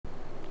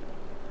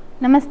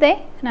ನಮಸ್ತೆ,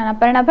 ನಾನು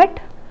ಅಪರ್ಣ ಭಟ್.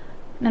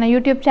 ನನ್ನ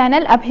ಯೂಟ್ಯೂಬ್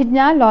ಚಾನೆಲ್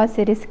ಅಭಿಜ್ಞಾ ಲಾ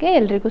ಸೀರೀಸ್ಗೆ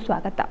ಎಲ್ರಿಗೂ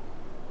ಸ್ವಾಗತ.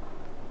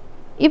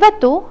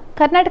 ಇವತ್ತು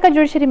ಕರ್ನಾಟಕ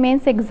ಜುಡಿಷರಿ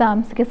ಮೇನ್ಸ್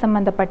ಎಕ್ಸಾಮ್ಸ್ಗೆ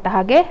ಸಂಬಂಧಪಟ್ಟ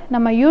ಹಾಗೆ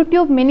ನಮ್ಮ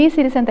ಯೂಟ್ಯೂಬ್ ಮಿನಿ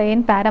ಸೀರೀಸ್ ಅಂತ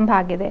ಏನು ಪ್ರಾರಂಭ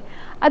ಆಗಿದೆ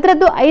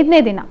ಅದರದ್ದು 5ನೇ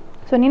ದಿನ.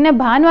 ಸೊ ನಿನ್ನೆ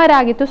ಭಾನುವಾರ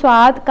ಆಗಿತ್ತು, ಸೊ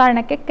ಆದ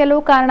ಕಾರಣಕ್ಕೆ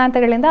ಕೆಲವು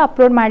ಕಾರಣಾಂತರಗಳಿಂದ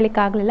ಅಪ್ಲೋಡ್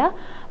ಮಾಡಲಿಕ್ಕಾಗಲಿಲ್ಲ.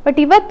 ಬಟ್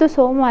ಇವತ್ತು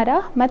ಸೋಮವಾರ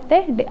ಮತ್ತೆ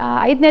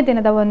 5ನೇ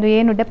ದಿನದ ಒಂದು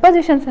ಏನು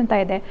ಡೆಪೋಸಿಷನ್ಸ್ ಅಂತ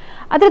ಇದೆ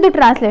ಅದರದ್ದು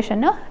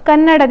ಟ್ರಾನ್ಸ್ಲೇಷನ್ನು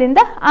ಕನ್ನಡದಿಂದ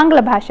ಆಂಗ್ಲ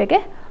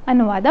ಭಾಷೆಗೆ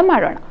ಅನುವಾದ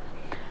ಮಾಡೋಣ.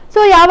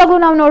 ಸೊ ಯಾವಾಗಲೂ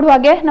ನಾವು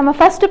ನೋಡುವಾಗೆ ನಮ್ಮ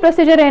ಫಸ್ಟ್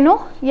ಪ್ರೊಸೀಜರ್ ಏನು,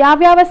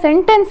 ಯಾವ್ಯಾವ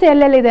ಸೆಂಟೆನ್ಸ್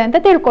ಎಲ್ಲೆಲ್ಲಿದೆ ಅಂತ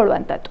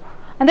ತಿಳ್ಕೊಳ್ಳುವಂಥದ್ದು.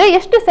 ಅಂದರೆ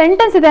ಎಷ್ಟು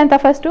ಸೆಂಟೆನ್ಸ್ ಇದೆ ಅಂತ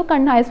ಫಸ್ಟು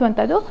ಕಣ್ಣು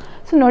ಹಾಯಿಸುವಂಥದ್ದು.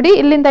 ಸೊ ನೋಡಿ,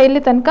 ಇಲ್ಲಿಂದ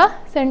ಇಲ್ಲಿ ತನಕ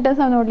ಸೆಂಟೆನ್ಸ್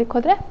ನಾವು ನೋಡ್ಲಿಕ್ಕೆ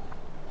ಹೋದರೆ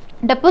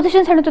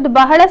ಡೆಪೋಸಿಷನ್ಸ್ ಹೇಳುವಂಥದ್ದು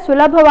ಬಹಳ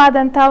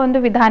ಸುಲಭವಾದಂಥ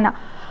ಒಂದು ವಿಧಾನ,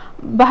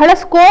 ಬಹಳ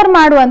ಸ್ಕೋರ್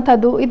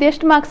ಮಾಡುವಂಥದ್ದು.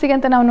 ಇದೆಷ್ಟು ಮಾರ್ಕ್ಸಿಗೆ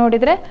ಅಂತ ನಾವು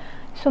ನೋಡಿದರೆ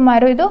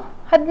ಸುಮಾರು ಇದು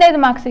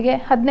 15 ಮಾರ್ಕ್ಸಿಗೆ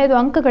 15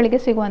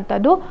 ಅಂಕಗಳಿಗೆ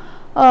ಸಿಗುವಂಥದ್ದು.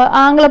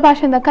 ಆಂಗ್ಲ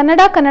ಭಾಷೆಯಿಂದ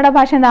ಕನ್ನಡ, ಕನ್ನಡ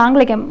ಭಾಷೆಯಿಂದ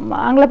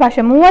ಆಂಗ್ಲ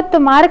ಭಾಷೆ 30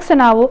 ಮಾರ್ಕ್ಸ್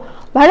ನಾವು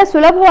ಬಹಳ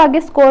ಸುಲಭವಾಗಿ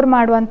ಸ್ಕೋರ್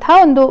ಮಾಡುವಂಥ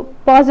ಒಂದು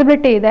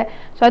ಪಾಸಿಬಿಲಿಟಿ ಇದೆ.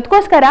 ಸೊ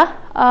ಅದಕ್ಕೋಸ್ಕರ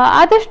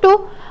ಆದಷ್ಟು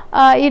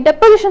ಈ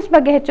ಡೆಪೋಸಿಷನ್ಸ್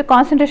ಬಗ್ಗೆ ಹೆಚ್ಚು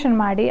ಕಾನ್ಸಂಟ್ರೇಷನ್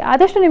ಮಾಡಿ,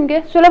 ಆದಷ್ಟು ನಿಮಗೆ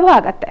ಸುಲಭ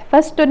ಆಗತ್ತೆ.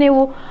 ಫಸ್ಟ್ ನೀವು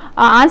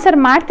ಆನ್ಸರ್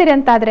ಮಾಡ್ತೀರಿ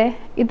ಅಂತಾದರೆ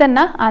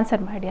ಇದನ್ನು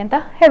ಆನ್ಸರ್ ಮಾಡಿ ಅಂತ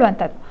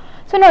ಹೇಳುವಂಥದ್ದು.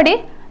 ಸೊ ನೋಡಿ,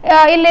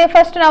 ಇಲ್ಲಿ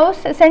ಫಸ್ಟ್ ನಾವು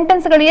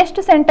ಸೆಂಟೆನ್ಸ್ಗಳು ಎಷ್ಟು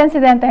ಸೆಂಟೆನ್ಸ್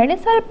ಇದೆ ಅಂತ ಹೇಳಿ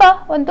ಸ್ವಲ್ಪ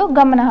ಒಂದು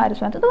ಗಮನ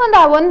ಹರಿಸುವಂಥದ್ದು,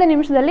 ಒಂದು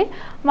ನಿಮಿಷದಲ್ಲಿ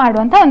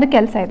ಮಾಡುವಂಥ ಒಂದು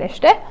ಕೆಲಸ ಇದೆ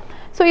ಅಷ್ಟೇ.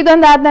 ಸೊ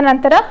ಇದೊಂದು ಆದ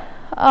ನಂತರ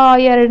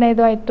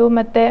 2ನೇದು ಆಯಿತು.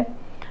 ಮತ್ತು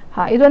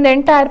ಇದೊಂದು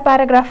ಎಂಟೈರ್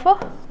ಪ್ಯಾರಾಗ್ರಾಫ್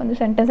ಒಂದು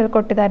ಸೆಂಟೆನ್ಸಲ್ಲಿ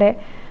ಕೊಟ್ಟಿದ್ದಾರೆ.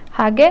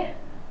 ಹಾಗೆ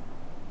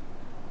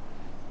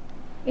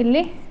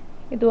ಇಲ್ಲಿ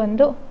ಇದು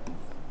ಒಂದು,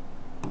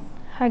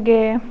 ಹಾಗೆ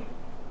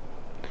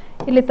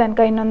ಇಲ್ಲಿ ತನಕ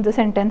ಇನ್ನೊಂದು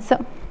ಸೆಂಟೆನ್ಸ್.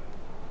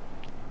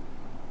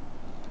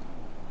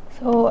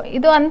 ಸೊ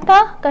ಇದು ಅಂಥ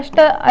ಕಷ್ಟ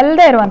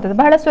ಅಲ್ಲದೆ ಇರುವಂಥದ್ದು,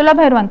 ಬಹಳ ಸುಲಭ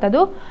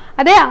ಇರುವಂಥದ್ದು.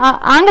 ಅದೇ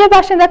ಆಂಗ್ಲ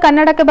ಭಾಷೆಯಿಂದ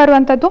ಕನ್ನಡಕ್ಕೆ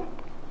ಬರುವಂಥದ್ದು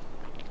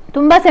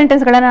ತುಂಬ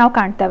ಸೆಂಟೆನ್ಸ್ಗಳನ್ನು ನಾವು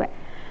ಕಾಣ್ತೇವೆ,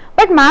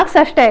 ಬಟ್ ಮಾರ್ಕ್ಸ್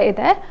ಅಷ್ಟೇ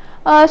ಇದೆ.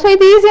 ಸೊ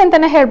ಇದು ಈಸಿ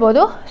ಅಂತಲೇ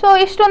ಹೇಳ್ಬೋದು. ಸೊ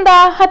ಇಷ್ಟೊಂದು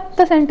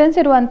 10 ಸೆಂಟೆನ್ಸ್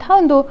ಇರುವಂಥ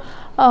ಒಂದು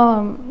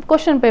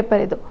ಕ್ವಶನ್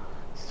ಪೇಪರ್ ಇದು.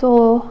 ಸೊ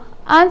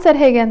ಆನ್ಸರ್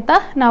ಹೇಗೆ ಅಂತ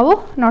ನಾವು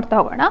ನೋಡ್ತಾ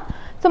ಹೋಗೋಣ.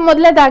 ಸೊ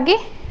ಮೊದಲನೇದಾಗಿ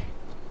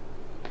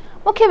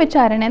ಮುಖ್ಯ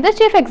ವಿಚಾರಣೆ ಅಂದರೆ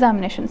ಚೀಫ್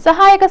ಎಕ್ಸಾಮಿನೇಷನ್.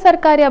 ಸಹಾಯಕ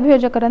ಸರ್ಕಾರಿ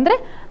ಅಭಿಯೋಜಕರು ಅಂದರೆ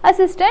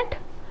ಅಸಿಸ್ಟೆಂಟ್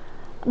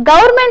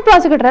ಗೌರ್ಮೆಂಟ್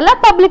ಪ್ರಾಸಿಕ್ಯೂಟರ್ ಅಲ್ಲ,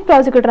 ಪಬ್ಲಿಕ್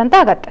ಪ್ರಾಸಿಕ್ಯೂಟರ್ ಅಂತ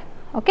ಆಗತ್ತೆ.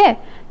 Okay,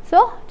 so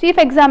chief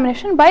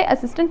examination by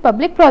assistant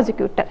public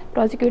prosecutor.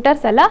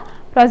 Prosecutors ಅಲ್ಲ,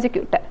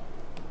 ಪ್ರಾಸಿಕ್ಯೂಟರ್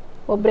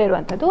ಒಬ್ಬರೇ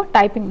ಇರುವಂಥದ್ದು,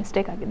 ಟೈಪಿಂಗ್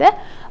ಮಿಸ್ಟೇಕ್ ಆಗಿದೆ.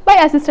 By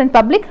assistant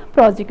public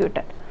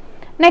prosecutor.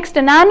 Next,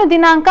 ನಾನು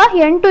ದಿನಾಂಕ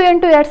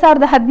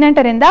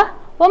 8/8/2018ರಿಂದ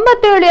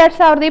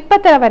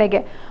 9/7/2020ರವರೆಗೆ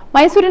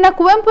ಮೈಸೂರಿನ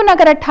ಕುವೆಂಪು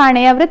ನಗರ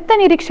ಠಾಣೆಯ ವೃತ್ತ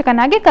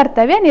ನಿರೀಕ್ಷಕನಾಗಿ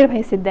ಕರ್ತವ್ಯ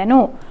ನಿರ್ವಹಿಸಿದ್ದೆನು.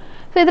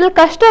 ಸೊ ಇದರಲ್ಲಿ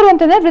ಕಷ್ಟ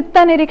ಇರುವಂಥದ್ದು ವೃತ್ತ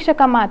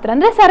ನಿರೀಕ್ಷಕ ಮಾತ್ರ,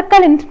 ಅಂದರೆ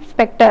ಸರ್ಕಲ್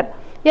ಇನ್ಸ್ಪೆಕ್ಟರ್.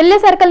 ಎಲ್ಲಿ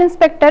circle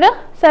inspector?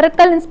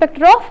 Circle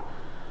inspector of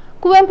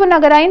Kuvempu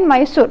Nagar in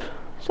Mysuru.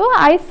 So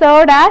I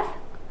served as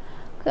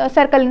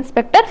circle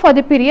inspector for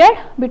the period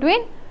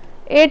between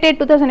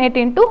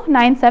 8/8/2018 to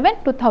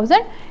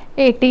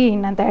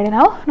 9/7/2018 ಅಂತ ಹೇಳಿ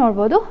ನಾವು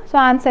ನೋಡ್ಬೋದು. ಸೊ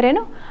ಆನ್ಸರ್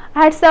ಏನು? I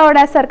had served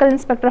as circle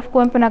inspector of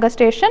Kuvempu Nagar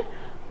station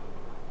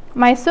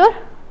Mysuru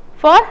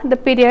for the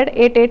period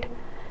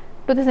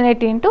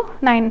 8/8/2018 to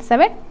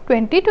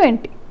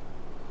 9/7/2020.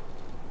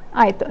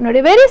 ಆಯಿತು ನೋಡಿ,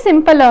 very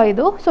simple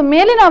ಇದು. So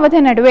ಮೇಲಿನ ಅವಧಿ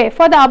ನಡುವೆ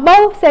for the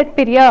above set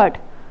period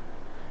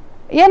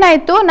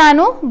ಏನಾಯಿತು,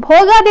 ನಾನು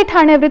ಭೋಗಾದಿ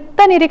ಠಾಣೆ ವೃತ್ತ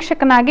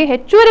ನಿರೀಕ್ಷಕನಾಗಿ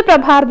ಹೆಚ್ಚುವರಿ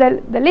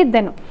ಪ್ರಭಾರದಲ್ಲಿ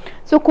ಇದ್ದೆನು.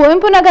 ಸೊ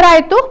ಕುವೆಂಪು ನಗರ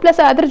ಆಯಿತು,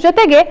 ಪ್ಲಸ್ ಅದ್ರ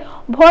ಜೊತೆಗೆ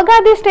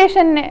ಭೋಗಾದಿ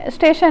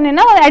ಸ್ಟೇಷನ್ನಿನ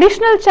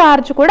ಅಡಿಷನಲ್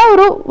ಚಾರ್ಜ್ ಕೂಡ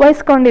ಅವರು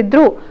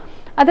ವಹಿಸ್ಕೊಂಡಿದ್ರು,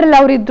 ಅದರಲ್ಲಿ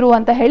ಅವರಿದ್ರು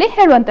ಅಂತ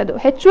ಹೇಳುವಂಥದ್ದು.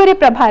 ಹೆಚ್ಚುವರಿ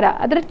ಪ್ರಭಾರ,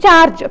 ಅದರ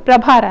ಚಾರ್ಜ್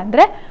ಪ್ರಭಾರ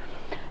ಅಂದರೆ.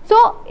 ಸೊ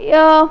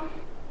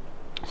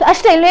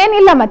ಅಷ್ಟೇ,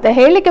 ಇಲ್ಲೇನಿಲ್ಲ, ಮತ್ತೆ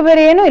ಹೇಳಲಿಕ್ಕೆ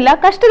ಬೇರೆ ಏನೂ ಇಲ್ಲ.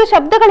 ಕಷ್ಟದ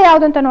ಶಬ್ದಗಳು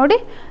ಯಾವುದು ಅಂತ ನೋಡಿ,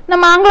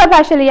 ನಮ್ಮ ಆಂಗ್ಲ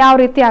ಭಾಷೆಯಲ್ಲಿ ಯಾವ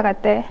ರೀತಿ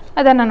ಆಗತ್ತೆ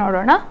ಅದನ್ನು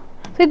ನೋಡೋಣ.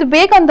 ಸೊ ಇದು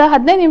ಬೇಕಂತ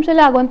 15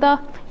 ನಿಮಿಷದಲ್ಲಿ ಆಗುವಂಥ,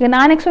 ಈಗ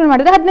ನಾನು ಎಕ್ಸ್ಪ್ಲೇನ್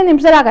ಮಾಡಿದ್ರೆ 15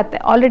 ನಿಮಿಷದಲ್ಲಿ ಆಗುತ್ತೆ,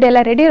 ಆಲ್ರೆಡಿ ಎಲ್ಲ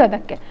ರೆಡಿ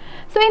ಇರೋದಕ್ಕೆ.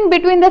 So in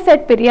between the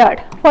set period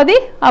for the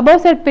above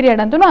set period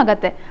ಅಂತೂ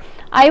ಆಗುತ್ತೆ.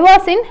 I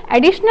was in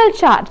additional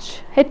charge,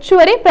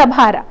 ಹೆಚ್ಚುವರಿ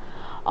ಪ್ರಭಾರ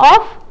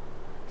of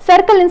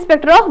circle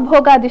inspector of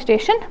Bogadi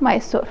station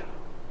Mysuru.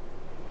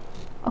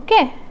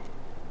 Okay,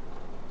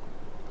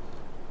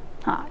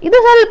 ಇದು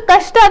ಸ್ವಲ್ಪ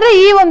ಕಷ್ಟ ಆದರೆ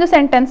ಈ ಒಂದು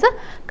ಸೆಂಟೆನ್ಸ್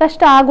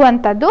ಕಷ್ಟ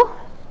ಆಗುವಂಥದ್ದು.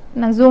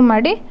 ನಾನು ಝೂಮ್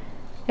ಮಾಡಿ,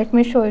 let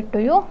me show it to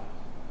you.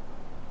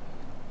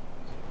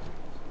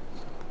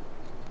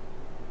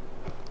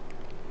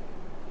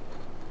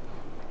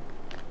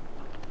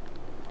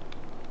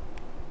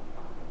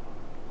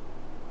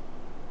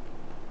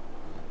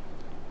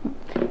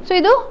 So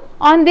ಇದು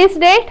on this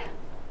date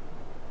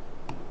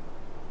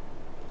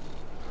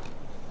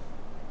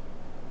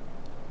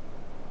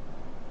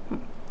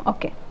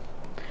okay.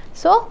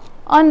 So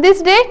on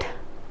this date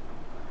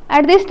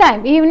at this time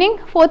evening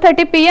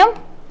 4:30 PM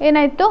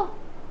ಏನಾಯಿತು,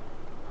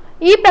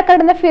 ಈ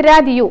ಪ್ರಕರಣದ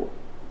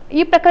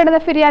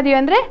ಫಿರ್ಯಾದಿಯು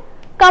ಅಂದರೆ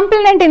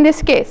complainant in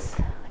this case,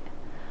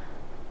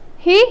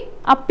 he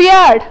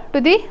appeared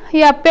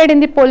in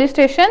the police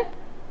station.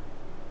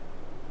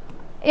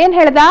 ಏನು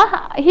ಹೇಳ್ದ?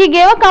 he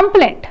gave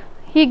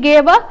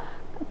a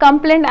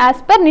complaint as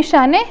per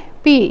ನಿಶಾನೆ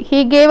P. he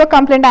gave a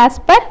complaint as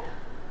per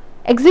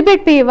exhibit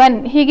P1.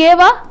 he gave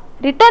a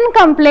written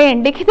complaint,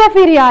 ಲಿಖಿತ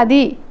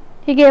ಫಿರ್ಯಾದಿ.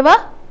 he gave a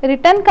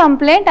written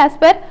complaint as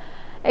per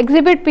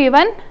exhibit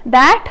P1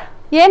 that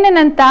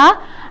ಏನೇನಂತ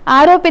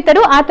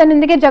ಆರೋಪಿತರು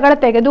ಆತನೊಂದಿಗೆ ಜಗಳ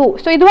ತೆಗೆದು.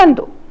 So ಇದು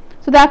ಒಂದು.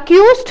 So the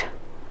accused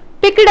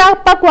picked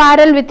up a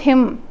quarrel with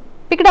him.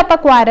 Picked up a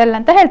quarrel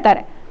ಅಂತ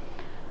ಹೇಳ್ತಾರೆ.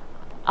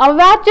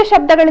 ಅವಾಚ್ಯ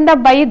ಶಬ್ದಗಳಿಂದ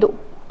ಬೈದು.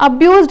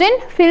 ಅಬ್ಯೂಸ್ಡ್ ಇನ್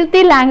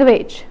ಫಿಲ್ತಿ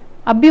ಲ್ಯಾಂಗ್ವೇಜ್.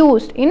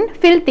 ಅಬ್ಯೂಸ್ಡ್ ಇನ್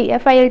ಫಿಲ್ತಿ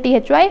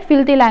FILTHY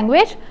ಫಿಲ್ತಿ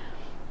ಲ್ಯಾಂಗ್ವೇಜ್.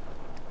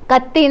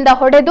 ಕತ್ತಿಯಿಂದ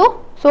ಹೊಡೆದು.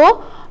 ಸೊ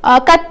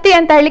ಕತ್ತಿ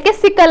ಅಂತ ಹೇಳಲಿಕ್ಕೆ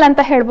ಸಿಕ್ಕಲ್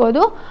ಅಂತ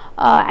ಹೇಳ್ಬೋದು.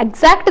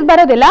 ಎಕ್ಸಾಕ್ಟ್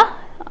ಬರೋದಿಲ್ಲ.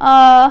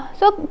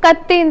 ಸೊ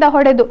ಕತ್ತಿಯಿಂದ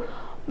ಹೊಡೆದು.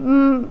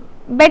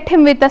 Bait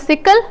him with a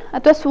sickle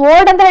ಅಥವಾ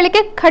ಸ್ವೋರ್ಡ್ ಅಂತ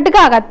ಹೇಳಲಿಕ್ಕೆ ಖಡ್ಗ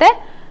ಆಗತ್ತೆ.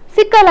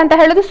 ಸಿಕ್ಕಲ್ ಅಂತ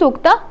ಹೇಳೋದು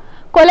ಸೂಕ್ತ.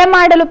 ಕೊಲೆ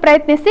ಮಾಡಲು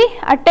ಪ್ರಯತ್ನಿಸಿ.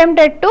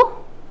 Attempted to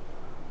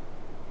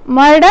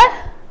murder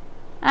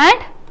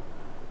and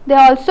they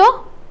also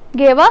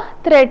gave a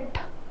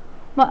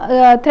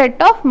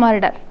threat of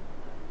murder.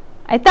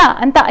 ಆಯ್ತಾ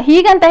ಅಂತ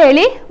ಹೀಗಂತ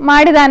ಹೇಳಿ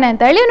ಮಾಡಿದಾನೆ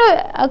ಅಂತ ಹೇಳಿ ಇವನು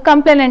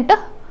complainant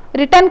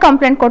return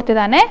complaint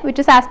ಕೊಡ್ತಿದ್ದಾನೆ, which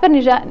is as per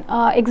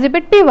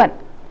exhibit P1.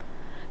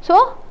 So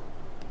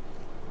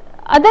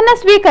ಅದನ್ನು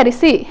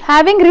ಸ್ವೀಕರಿಸಿ,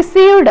 having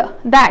received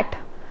that,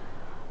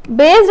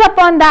 based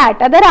upon that,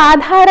 ಅದರ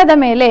ಆಧಾರದ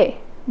ಮೇಲೆ,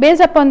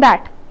 ಬೇಸ್ಡ್ ಅಪಾನ್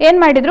ದ್ಯಾಟ್ ಏನ್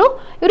ಮಾಡಿದ್ರು,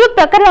 ಇವರು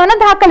ಪ್ರಕರಣವನ್ನು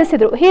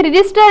ದಾಖಲಿಸಿದ್ರು. ಹಿ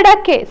registered a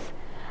case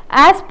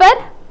as per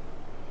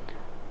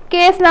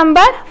case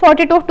number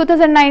 42 of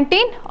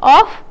 2019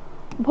 of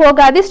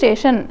Bogadi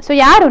station. So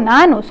ಯಾರು?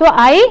 ನಾನು. So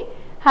I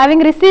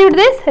having received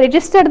this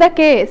registered the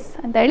case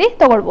ಅಂತ ಹೇಳಿ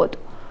ತಗೊಳ್ಬೋದು.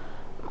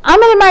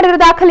 ಆಮೇಲೆ ಮಾಡಿರೋ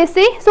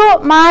ದಾಖಲಿಸಿ. ಸೊ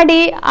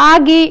ಮಾಡಿ,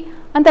 ಆಗಿ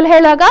ಅಂತೆಲ್ಲ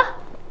ಹೇಳುವಾಗ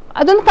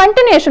ಅದೊಂದು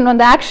ಕಂಟಿನ್ಯೂಷನ್,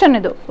 ಒಂದು ಆಕ್ಷನ್.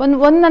 ಇದು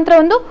ಒಂದು ನಂತರ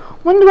ಒಂದು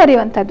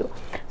ಮುಂದುವರಿಯುವಂಥದ್ದು.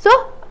 ಸೊ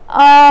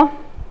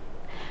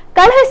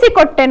ಕಳುಹಿಸಿ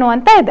ಕೊಟ್ಟೆನು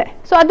ಅಂತ ಇದೆ.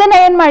 ಸೊ ಅದನ್ನ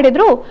ಏನ್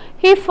ಮಾಡಿದ್ರು,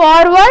 ಹಿ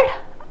ಫಾರ್ವರ್ಡ್,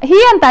 ಹಿ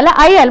ಅಂತ ಅಲ್ಲ,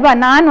 ಐ ಅಲ್ವಾ,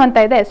 ನಾನು ಅಂತ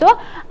ಇದೆ. So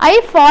I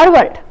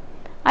forward,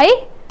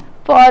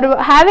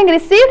 having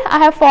received, I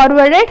have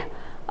forwarded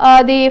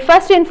the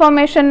first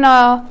information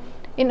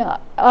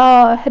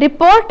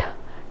report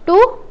to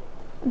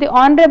the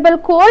honorable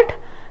court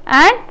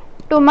and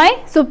to my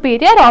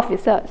superior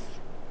officers,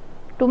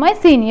 to my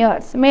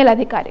seniors,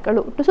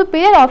 ಮೇಲಧಿಕಾರಿಗಳು, to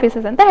superior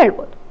officers ಅಂತ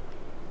ಹೇಳ್ಬೋದು.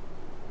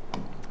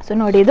 ಸೊ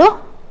ನೋಡಿ, ಇದು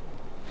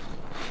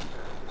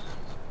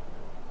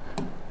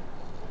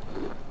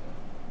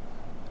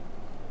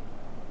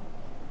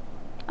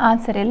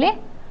ಆನ್ಸರ್ ಇಲ್ಲಿ.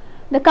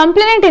 The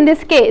complainant in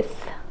this case,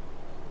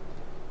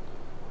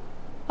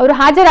 ಅವರು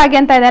ಹಾಜರಾಗಿ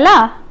ಅಂತ ಇದೆಲ್ಲ,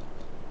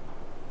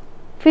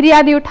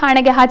 ಫಿರ್ಯಾದಿಯು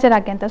ಠಾಣೆಗೆ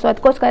ಹಾಜರಾಗಿ ಅಂತ. ಸೊ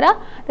ಅದಕ್ಕೋಸ್ಕರ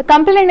the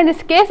complaint in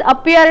this case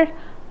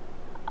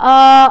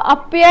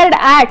appeared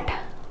at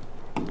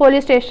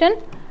police station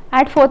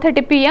at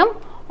 4:30 PM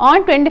on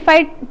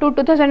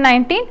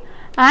 25/2/2019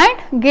 and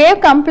gave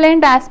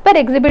complaint as per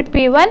exhibit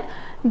P1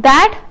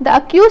 that the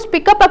accused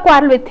pick up a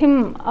quarrel with him,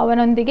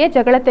 ಅವನೊಂದಿಗೆ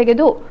ಜಗಳ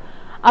ತೆಗೆದು,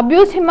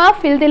 abuse him of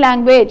filthy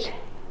language,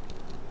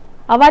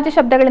 ಅವಾಚ್ಯ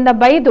ಶಬ್ದಗಳಿಂದ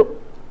ಬೈದು,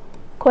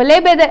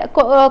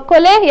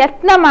 ಕೊಲೆ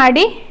ಯತ್ನ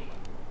ಮಾಡಿ,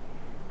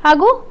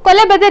 ಹಾಗೂ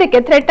ಕೊಲೆ ಬೆದರಿಕೆ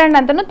ಥ್ರೆಟನ್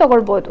ಅಂತಾನು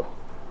ತಗೊಳ್ಬೋದು.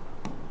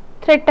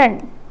 ಥ್ರೆಟನ್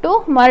ಟು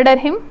ಮರ್ಡರ್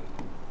ಹಿಮ್,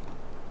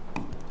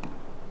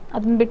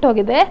 ಅದನ್ನ ಬಿಟ್ಟು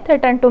ಹೋಗಿದೆ.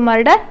 Threaten to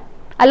murder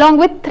along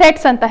with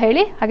threats ಅಂತ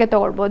ಹೇಳಿ ಹಾಗೆ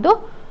ತಗೊಳ್ಬೋದು.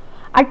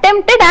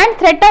 Attempted and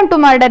threaten to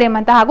murder him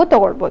ಅಂತ ಹಾಗೂ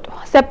ತಗೊಳ್ಬೋದು,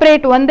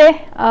 ಸೆಪರೇಟ್ ಒಂದೇ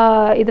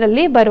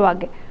ಇದರಲ್ಲಿ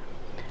ಬರುವಾಗೆ.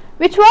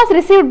 Which was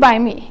received by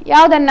me,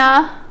 ಯಾವುದನ್ನ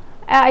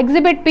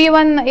ಎಕ್ಸಿಬಿಟ್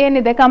P1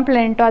 ಏನಿದೆ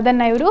ಕಂಪ್ಲೇಂಟು,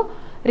 ಅದನ್ನು ಇವರು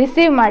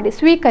ರಿಸೀವ್ ಮಾಡಿ,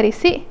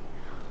 ಸ್ವೀಕರಿಸಿ,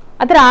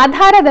 ಅದರ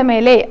ಆಧಾರದ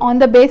ಮೇಲೆ, on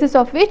the basis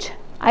of which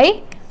I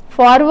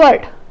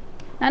forward,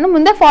 ನಾನು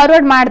ಮುಂದೆ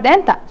ಫಾರ್ವರ್ಡ್ ಮಾಡಿದೆ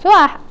ಅಂತ. So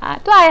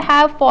I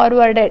have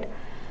forwarded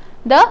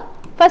the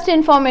first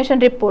information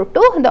report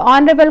to the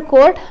honourable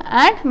court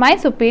and my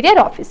superior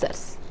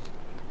officers,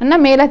 ನನ್ನ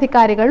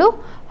ಮೇಲಧಿಕಾರಿಗಳು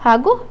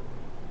ಹಾಗೂ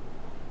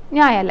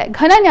ನ್ಯಾಯಾಲಯ,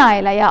 ಘನ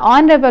ನ್ಯಾಯಾಲಯ,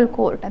 ಆನರಬಲ್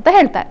ಕೋರ್ಟ್ ಅಂತ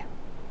ಹೇಳ್ತಾರೆ.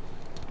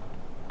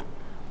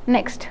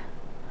 ನೆಕ್ಸ್ಟ್,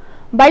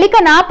 ಬಳಿಕ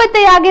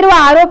ನಾಪತ್ತೆಯಾಗಿರುವ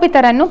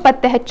ಆರೋಪಿತರನ್ನು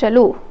ಪತ್ತೆ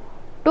ಹಚ್ಚಲು,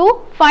 ಟು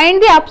ಫೈಂಡ್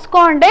ದಿ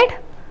ಅಬ್ಸ್ಕಾಂಡೆಡ್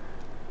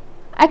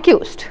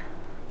ಅಕ್ಯೂಸ್ಡ್,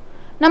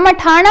 ನಮ್ಮ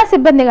ಠಾಣಾ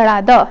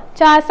ಸಿಬ್ಬಂದಿಗಳಾದ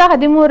ಚಾಸ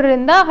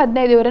 13ರಿಂದ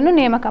 15 ಇವರನ್ನು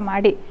ನೇಮಕ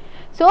ಮಾಡಿ.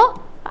 So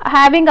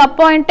having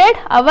appointed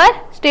hour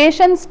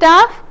station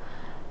staff,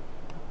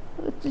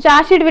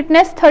 charge sheet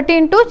witness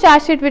 13 to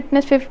charge sheet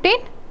witness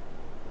 15.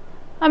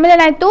 ಆಮೇಲೆ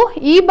ಏನಾಯ್ತು,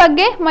 ಈ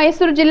ಬಗ್ಗೆ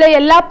ಮೈಸೂರು ಜಿಲ್ಲೆ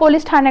ಎಲ್ಲ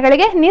ಪೊಲೀಸ್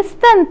ಠಾಣೆಗಳಿಗೆ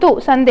ನಿಸ್ತಂತು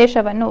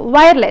ಸಂದೇಶವನ್ನು,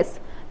 ವೈರ್ಲೆಸ್,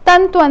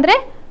 ತಂತು ಅಂದ್ರೆ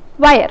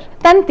ವೈರ್,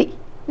 ತಂತಿ,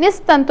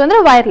 ನಿಸ್ತಂತು ಅಂದ್ರೆ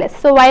ವೈರ್ಲೆಸ್.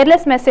 ಸೊ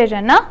ವೈರ್ಲೆಸ್ ಮೆಸೇಜ್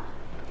ಅನ್ನ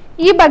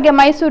ಈ ಬಗ್ಗೆ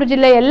ಮೈಸೂರು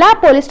ಜಿಲ್ಲೆ ಎಲ್ಲ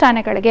police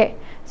ಠಾಣೆಗಳಿಗೆ.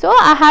 So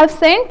I have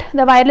scent the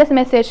wireless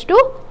message to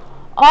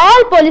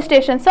all police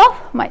stations of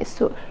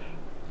Mysuru.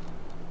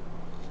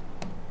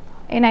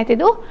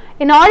 ಏನಾಯ್ತಿದು,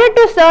 in order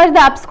to search the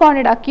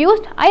ಅಬ್ಸ್ಕಾಂಡೆಡ್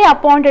accused, I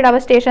appointed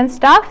hour station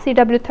staff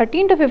CW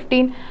 13 to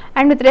 15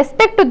 and with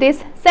respect to this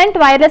sent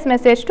wireless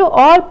message to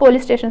all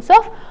police stations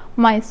of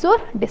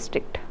Mysore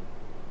district.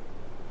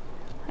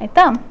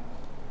 ಆಯ್ತಾ.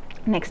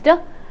 Next,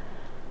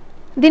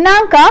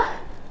 ದಿನಾಂಕ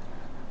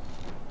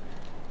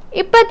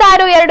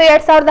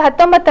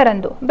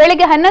 26/2/2019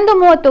 ಬೆಳಿಗ್ಗೆ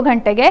 11:30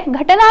 ಗಂಟೆಗೆ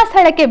ಘಟನಾ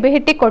ಸ್ಥಳಕ್ಕೆ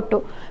ಭೇಟಿ ಕೊಟ್ಟು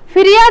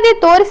ಫಿರ್ಯಾದಿ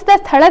ತೋರಿಸಿದ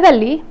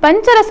ಸ್ಥಳದಲ್ಲಿ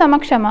ಪಂಚರ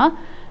ಸಮಕ್ಷಮ,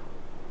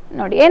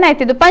 ನೋಡಿ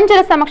ಏನಾಯ್ತಿದ್ದು, ಪಂಚರ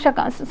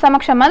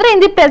ಸಮಕ್ಷಮ ಅಂದ್ರೆ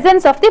in the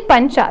presence of the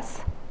ಪಂಚಾಸ್,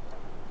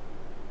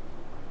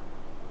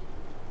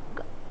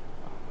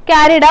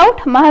 carried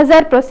out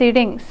ಮಹಜರ್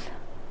proceedings,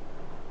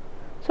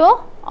 So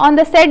on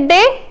the said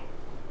day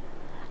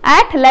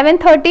at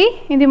 11:30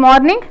 in the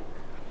morning,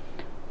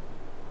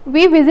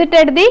 we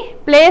visited the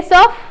place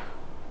of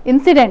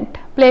incident,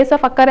 place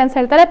of occurrence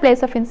ಹೇಳ್ತಾರೆ,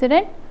 place of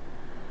incident,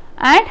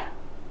 and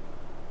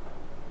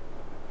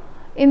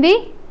in the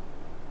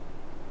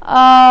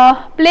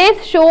place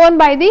shown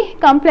by the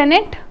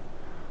complainant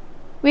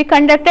we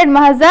conducted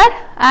mahzar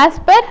as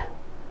per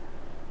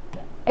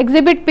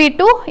exhibit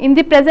P2 in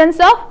the presence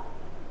of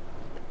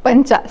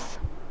panchas.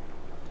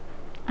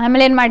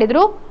 ಆಮೇಲೆ ಏನು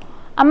ಮಾಡಿದ್ರು,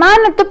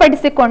 ಅಮಾನತು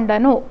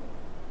ಪಡಿಸಿಕೊಂಡನು,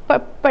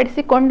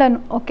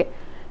 okay.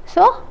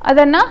 So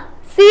ಅದನ್ನು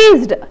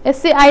ceased,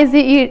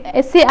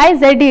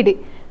 SCIZED,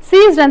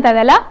 ceased ಅಂತ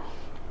ಅದಲ್ಲ,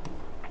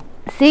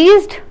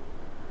 ceased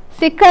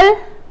sickle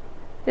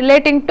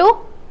relating to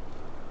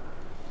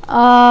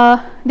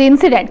the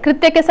incident,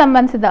 ಕೃತ್ಯಕ್ಕೆ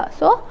ಸಂಬಂಧಿಸಿದ.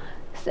 So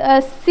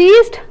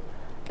ceased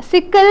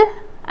sickle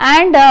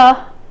and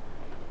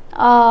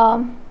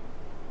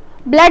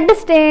blood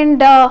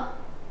stained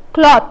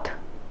cloth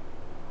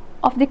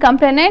of the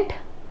complainant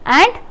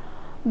and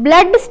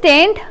blood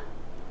stained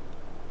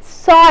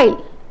soil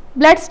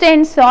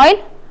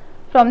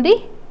from the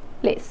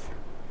place.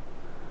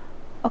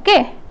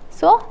 Okay,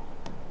 so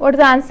what is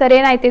the answer?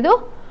 Enaitidu,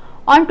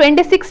 on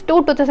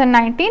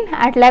 26/2/2019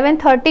 at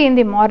 11:30 in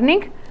the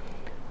morning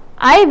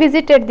I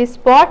visited the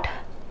spot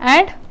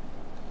and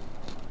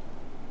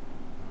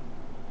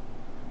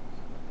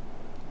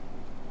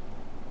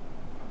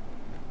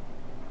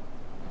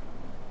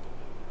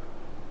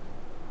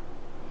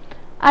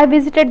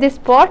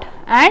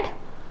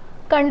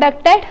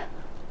conducted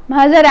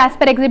mahzar as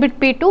per exhibit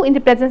P2 in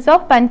the presence of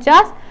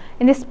panchas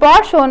in the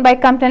spot shown by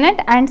complainant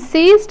and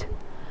seized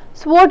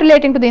sword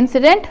relating to the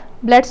incident,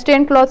 blood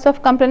stained clothes of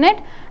complainant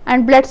and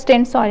blood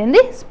stained soil in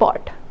the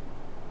spot.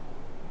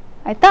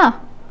 ಆಯ್ತಾ?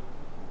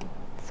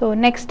 So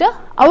next,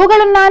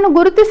 ಅವುಗಳನ್ನು ನಾನು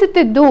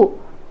ಗುರುತಿಸುತ್ತಿದ್ದು,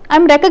 I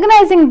am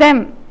recognising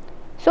them.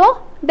 So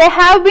they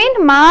have been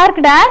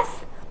marked as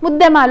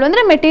ಮುದ್ದೆಮಾಲು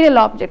ಅಂದರೆ material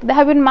object. They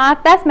have been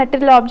marked as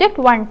material object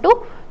 1 to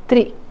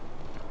 3.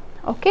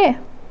 Okay,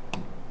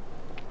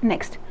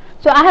 next.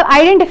 So I have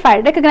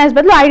identified, recognise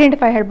ಬದಲು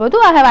identify ಹೇಳ್ಬೋದು.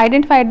 I have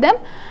identified them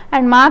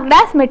and marked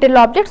as material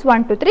objects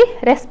 1 to 3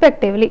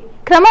 respectively.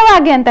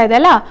 ಕ್ರಮವಾಗಿ ಅಂತ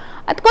ಇದೆಯಲ್ಲ,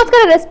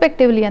 ಅದಕ್ಕೋಸ್ಕರ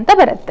respectively ಅಂತ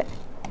ಬರುತ್ತೆ.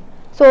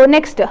 So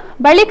next,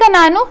 ಬಳಿಕ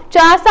ನಾನು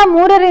ಚಾಸ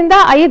 3ರಿಂದ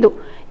 5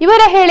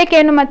 ಇವರ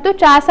ಹೇಳಿಕೆಯನ್ನು ಮತ್ತು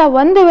ಚಾಸ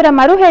 1 ಇವರ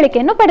ಮರು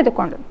ಹೇಳಿಕೆಯನ್ನು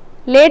ಪಡೆದುಕೊಂಡು,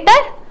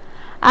 later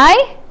I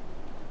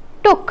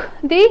took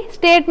the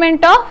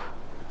statement of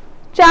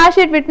charge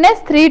sheet witness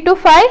 3 to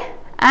 5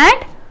 and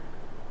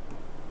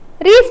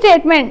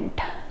restatement,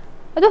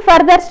 ಅದು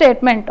further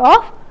statement of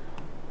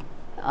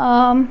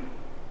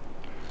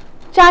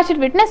charge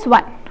sheet witness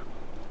 1.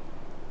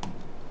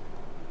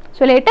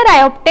 So later I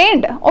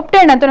obtained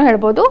ಅಂತಾನೂ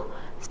ಹೇಳ್ಬೋದು,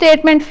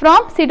 statement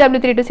from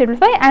CW3 to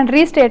CW5 and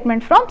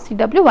restatement from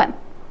CW1.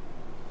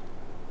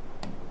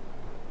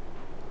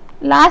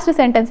 Last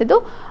sentence ಇದು,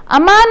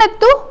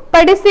 ಅಮಾನತು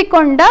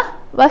ಪಡಿಸಿಕೊಂಡ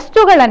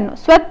ವಸ್ತುಗಳನ್ನು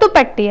ಸ್ವತ್ತು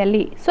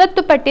ಪಟ್ಟಿಯಲ್ಲಿ,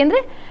 ಸ್ವತ್ತು ಪಟ್ಟಿ ಅಂದರೆ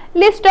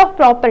list of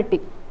property,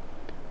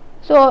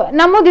 so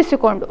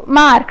ನಮೂದಿಸಿಕೊಂಡು,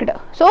 marked.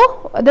 So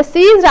the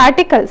ceased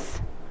articles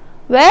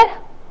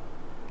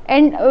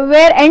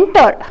wear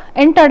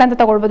entered ಅಂತ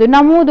ತಗೊಳ್ಬೋದು.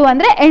 ನಮೂದು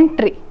ಅಂದರೆ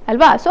ಎಂಟ್ರಿ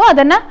ಅಲ್ವಾ? ಸೊ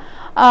ಅದನ್ನು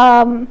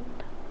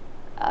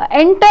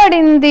entered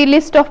in the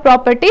list of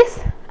properties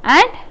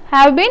and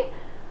have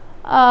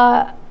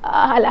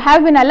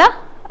been ಅಲ್ಲ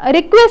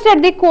requested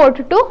the court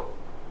to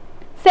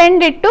send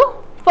it to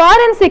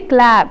forensic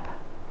lab,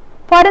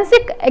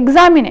 forensic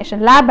examination,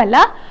 lab ಅಲ್ಲ,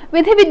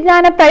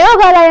 ವಿಧಿವಿಜ್ಞಾನ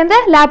ಪ್ರಯೋಗಾಲಯ ಅಂದರೆ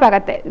ಲ್ಯಾಬ್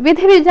ಆಗುತ್ತೆ,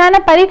 ವಿಧಿವಿಜ್ಞಾನ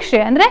ಪರೀಕ್ಷೆ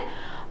ಅಂದರೆ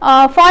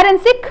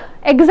ಫಾರೆನ್ಸಿಕ್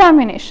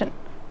ಎಕ್ಸಾಮಿನೇಷನ್,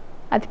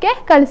 ಅದಕ್ಕೆ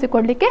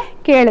ಕಳಿಸಿಕೊಡ್ಲಿಕ್ಕೆ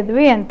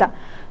ಕೇಳಿದ್ವಿ ಅಂತ.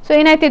 So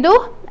ಏನಾಯ್ತಿದು,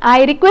 I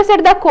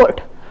requested the court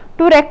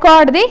to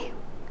record the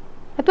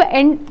ಅಥವಾ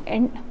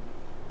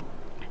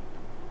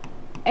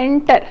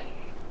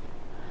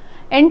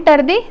enter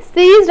the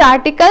seized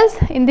articles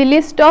in the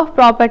list of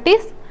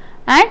properties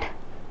and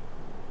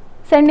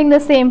sending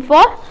the same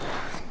for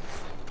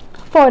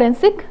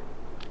forensic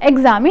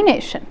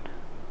examination.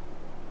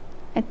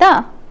 ಆಯ್ತಾ?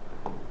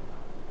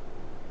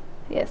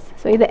 ಎಸ್.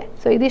 ಸೊ ಇದೆ.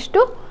 ಸೊ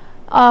ಇದಿಷ್ಟು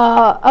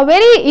a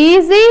very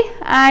easy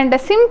and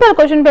simple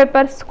question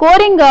paper,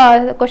 scoring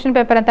question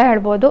paper ಅಂತ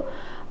ಹೇಳ್ಬೋದು.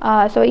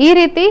 So ಈ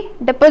ರೀತಿ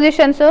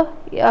ಡೆಪೋಸಿಷನ್ಸು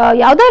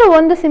ಯಾವುದಾದ್ರು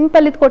ಒಂದು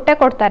ಸಿಂಪಲ್ ಇದು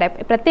ಕೊಡ್ತಾರೆ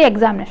ಪ್ರತಿ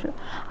ಎಕ್ಸಾಮಿನೇಷನ್.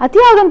 ಅದು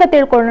ಯಾವುದಂತ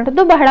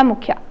ತಿಳ್ಕೊಳ್ಳೋದು ಬಹಳ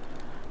ಮುಖ್ಯ.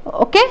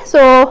 ಓಕೆ,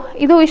 ಸೊ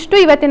ಇದು ಇಷ್ಟು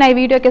ಇವತ್ತಿನ ಈ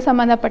ವಿಡಿಯೋಕ್ಕೆ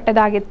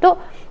ಸಂಬಂಧಪಟ್ಟದಾಗಿತ್ತು.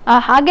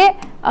 ಹಾಗೆ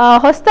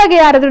ಹೊಸದಾಗಿ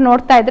ಯಾರಾದರೂ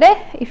ನೋಡ್ತಾ ಇದ್ರೆ,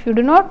 if you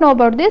do not know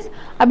about this,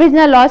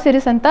 Abhijna law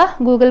series ಅಂತ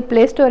ಗೂಗಲ್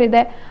ಪ್ಲೇಸ್ಟೋರ್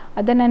ಇದೆ,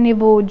 ಅದನ್ನು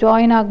ನೀವು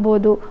ಜಾಯಿನ್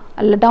ಆಗ್ಬೋದು,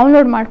 ಅಲ್ಲ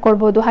ಡೌನ್ಲೋಡ್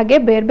ಮಾಡ್ಕೊಳ್ಬೋದು. ಹಾಗೆ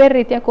ಬೇರೆ ಬೇರೆ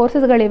ರೀತಿಯ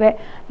ಕೋರ್ಸಸ್ಗಳಿವೆ.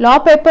 ಲಾ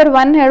ಪೇಪರ್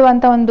 1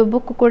 ಹೇಳುವಂಥ ಒಂದು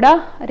ಬುಕ್ ಕೂಡ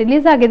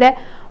ರಿಲೀಸ್ ಆಗಿದೆ.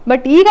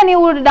 ಬಟ್ ಈಗ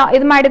ನೀವು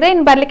ಇದು ಮಾಡಿದರೆ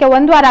ಇನ್ನು ಬರಲಿಕ್ಕೆ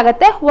 1 ವಾರ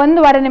ಆಗುತ್ತೆ, 1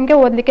 ವಾರ ನಿಮಗೆ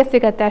ಓದಲಿಕ್ಕೆ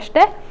ಸಿಗುತ್ತೆ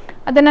ಅಷ್ಟೇ.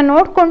 ಅದನ್ನು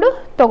ನೋಡಿಕೊಂಡು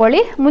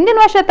ತಗೊಳ್ಳಿ. ಮುಂದಿನ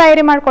ವರ್ಷ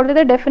ತಯಾರಿ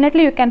ಮಾಡ್ಕೊಳ್ತಿದ್ರೆ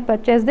definitely you can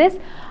purchase this.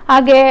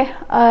 ಹಾಗೆ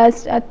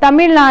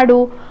ತಮಿಳ್ನಾಡು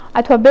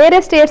ಅಥವಾ ಬೇರೆ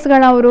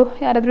ಸ್ಟೇಟ್ಸ್ಗಳವರು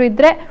ಯಾರಾದರೂ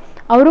ಇದ್ದರೆ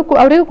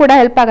ಅವರಿಗೂ ಕೂಡ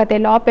ಹೆಲ್ಪ್ ಆಗುತ್ತೆ.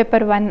 ಲಾ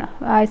ಪೇಪರ್ 1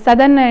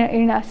 ಸದರ್ನ್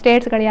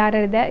ಸ್ಟೇಟ್ಸ್ಗಳು ಯಾರು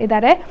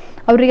ಇದ್ದಾರೆ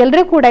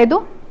ಅವರಿಗೆಲ್ಲರಿಗೂ ಕೂಡ ಇದು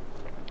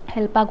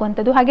ಹೆಲ್ಪ್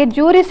ಆಗುವಂಥದ್ದು. ಹಾಗೆ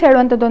ಜ್ಯೂರಿಸ್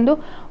ಹೇಳುವಂಥದ್ದೊಂದು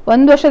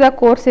 1 ವರ್ಷದ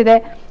ಕೋರ್ಸ್ ಇದೆ.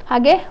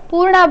 ಹಾಗೆ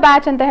ಪೂರ್ಣ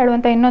ಬ್ಯಾಚ್ ಅಂತ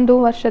ಹೇಳುವಂಥ ಇನ್ನೊಂದು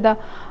ವರ್ಷದ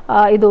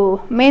ಇದು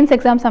ಮೇನ್ಸ್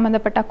ಎಕ್ಸಾಮ್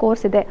ಸಂಬಂಧಪಟ್ಟ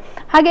ಕೋರ್ಸ್ ಇದೆ.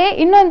 ಹಾಗೆ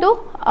ಇನ್ನೊಂದು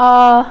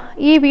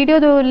ಈ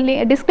ವಿಡಿಯೋದು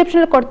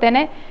ಡಿಸ್ಕ್ರಿಪ್ಷನಲ್ಲಿ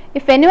ಕೊಡ್ತೇನೆ.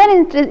 If anyone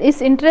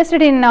is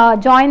interested in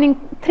joining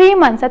 3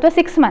 months ಅಥವಾ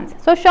 6 months,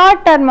 so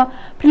short term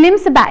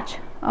prelims batch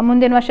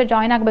ಮುಂದಿನ ವರ್ಷ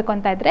ಜಾಯ್ನ್ ಆಗಬೇಕು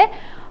ಅಂತ ಇದ್ದರೆ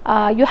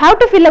you have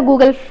to fill a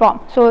Google form.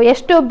 So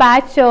ಎಷ್ಟು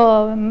ಬ್ಯಾಚ್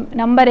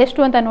ನಂಬರ್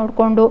ಎಷ್ಟು ಅಂತ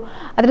ನೋಡಿಕೊಂಡು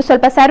ಅದ್ರ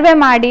ಸ್ವಲ್ಪ ಸರ್ವೆ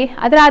ಮಾಡಿ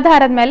ಅದರ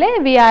ಆಧಾರದ ಮೇಲೆ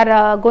we are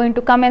going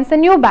to commence a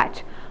new batch.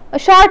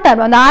 Short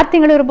term ಒಂದು 6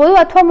 ತಿಂಗಳು ಇರ್ಬೋದು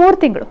ಅಥವಾ 3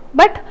 ತಿಂಗಳು,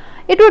 but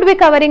it would be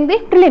covering the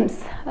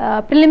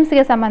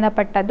ಪ್ರಿಲಿಮ್ಸ್ಗೆ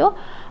ಸಂಬಂಧಪಟ್ಟದ್ದು.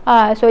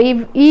 ಸೊ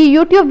ಈ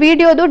ಯೂಟ್ಯೂಬ್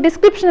ವಿಡಿಯೋದು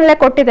ಡಿಸ್ಕ್ರಿಪ್ಷನಲ್ಲೇ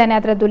ಕೊಟ್ಟಿದ್ದೇನೆ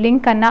ಅದರದ್ದು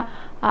ಲಿಂಕನ್ನು.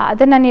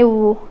 ಅದನ್ನು ನೀವು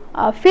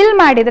ಫಿಲ್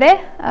ಮಾಡಿದರೆ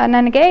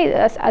ನನಗೆ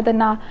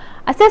ಅದನ್ನು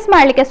ಅಸೆಸ್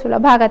ಮಾಡಲಿಕ್ಕೆ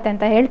ಸುಲಭ ಆಗತ್ತೆ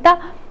ಅಂತ ಹೇಳ್ತಾ,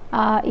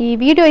 ಈ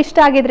ವಿಡಿಯೋ ಇಷ್ಟ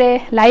ಆಗಿದ್ರೆ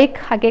ಲೈಕ್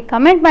ಹಾಗೆ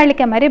ಕಮೆಂಟ್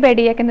ಮಾಡಲಿಕ್ಕೆ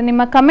ಮರಿಬೇಡಿ. ಯಾಕೆಂದರೆ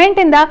ನಿಮ್ಮ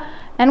ಕಮೆಂಟಿಂದ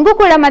ನನಗೂ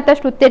ಕೂಡ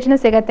ಮತ್ತಷ್ಟು ಉತ್ತೇಜನ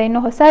ಸಿಗುತ್ತೆ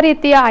ಇನ್ನು ಹೊಸ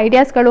ರೀತಿಯ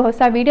ಐಡಿಯಾಸ್ಗಳು,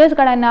 ಹೊಸ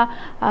ವೀಡಿಯೋಸ್ಗಳನ್ನು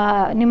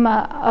ನಿಮ್ಮ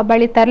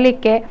ಬಳಿ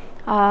ತರಲಿಕ್ಕೆ.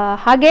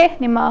 ಹಾಗೆ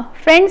ನಿಮ್ಮ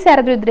ಫ್ರೆಂಡ್ಸ್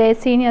ಯಾರಾದರೂ ಇದ್ದರೆ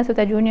ಸೀನಿಯರ್ಸ್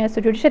ಅಥವಾ ಜೂನಿಯರ್ಸ್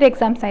ಜುಡಿಷರಿ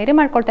ಎಕ್ಸಾಮ್ಸ್ ತಯಾರಿ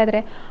ಮಾಡ್ಕೊಳ್ತಾ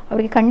ಇದ್ದರೆ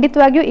ಅವರಿಗೆ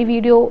ಖಂಡಿತವಾಗಿಯೂ ಈ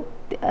ವಿಡಿಯೋ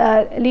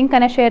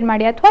ಲಿಂಕನ್ನು ಶೇರ್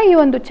ಮಾಡಿ, ಅಥವಾ ಈ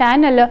ಒಂದು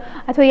ಚಾನಲ್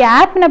ಅಥವಾ ಈ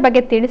ಆ್ಯಪ್ನ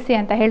ಬಗ್ಗೆ ತಿಳಿಸಿ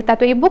ಅಂತ ಹೇಳ್ತಾ,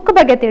 ಅಥವಾ ಈ ಬುಕ್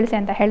ಬಗ್ಗೆ ತಿಳಿಸಿ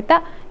ಅಂತ ಹೇಳ್ತಾ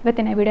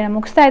ಇವತ್ತಿನ ವಿಡಿಯೋನ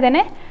ಮುಗಿಸ್ತಾ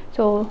ಇದ್ದೇನೆ.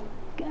 So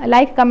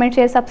like, comment,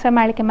 share, subscribe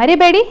ಮಾಡಲಿಕ್ಕೆ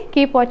ಮರಿಬೇಡಿ.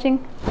 Keep watching.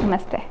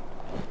 ನಮಸ್ತೆ.